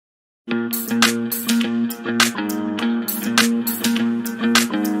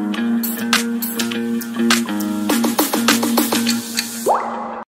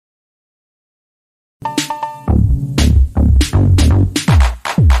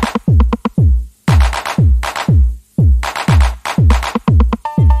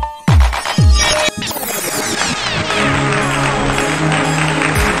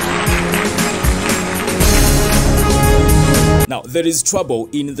Now, there is trouble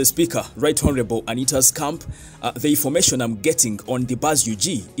in the Speaker, Right Honorable Anitah's camp. The information I'm getting on the Buzz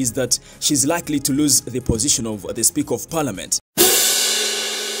UG is that she's likely to lose the position of the Speaker of Parliament.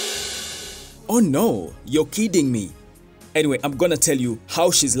 Oh no, you're kidding me. Anyway, I'm gonna tell you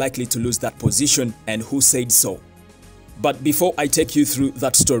how she's likely to lose that position and who said so. But before I take you through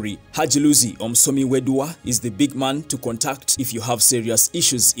that story, Hajiluzi Omsomi Wedua is the big man to contact if you have serious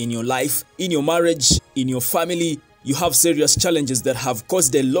issues in your life, in your marriage, in your family. You have serious challenges that have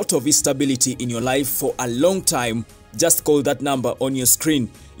caused a lot of instability in your life for a long time. Just call that number on your screen.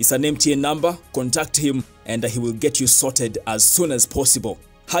 It's an MTN number. Contact him and he will get you sorted as soon as possible.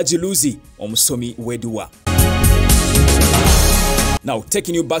 Hajiluzi Omsomi Wedua. Now,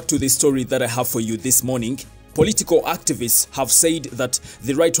 taking you back to the story that I have for you this morning, political activists have said that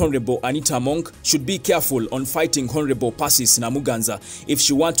the Right Honorable Anitah Among should be careful on fighting Honorable Persis Namuganza if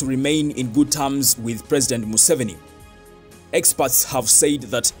she wants to remain in good terms with President Museveni. Experts have said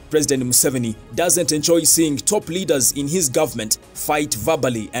that President Museveni doesn't enjoy seeing top leaders in his government fight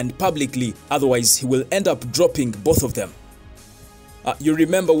verbally and publicly, otherwise he will end up dropping both of them. You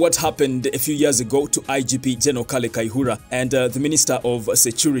remember what happened a few years ago to IGP General Kale Kaihura and the Minister of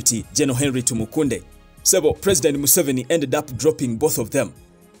Security General Henry Tumukunde. So President Museveni ended up dropping both of them.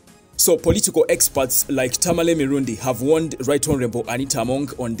 So political experts like Tamale Mirundi have warned Right Honorable Anitah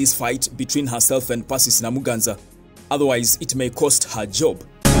Among on this fight between herself and Persis Namuganza. Otherwise, it may cost her job.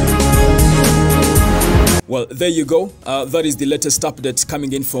 Well, there you go. That is the latest update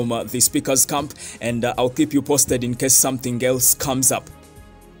coming in from the Speaker's camp, and I'll keep you posted in case something else comes up.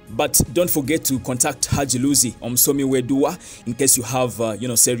 But don't forget to contact Hajiluzi Omsomi Wedua in case you have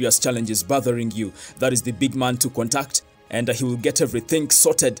serious challenges bothering you. That is the big man to contact, and he will get everything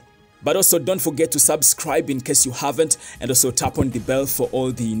sorted. But also don't forget to subscribe in case you haven't, and also tap on the bell for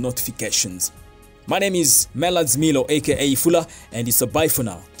all the notifications. My name is M7's Milo aka Fula, and it's a bye for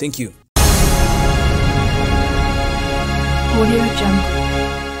now. Thank you. Audio Jungle.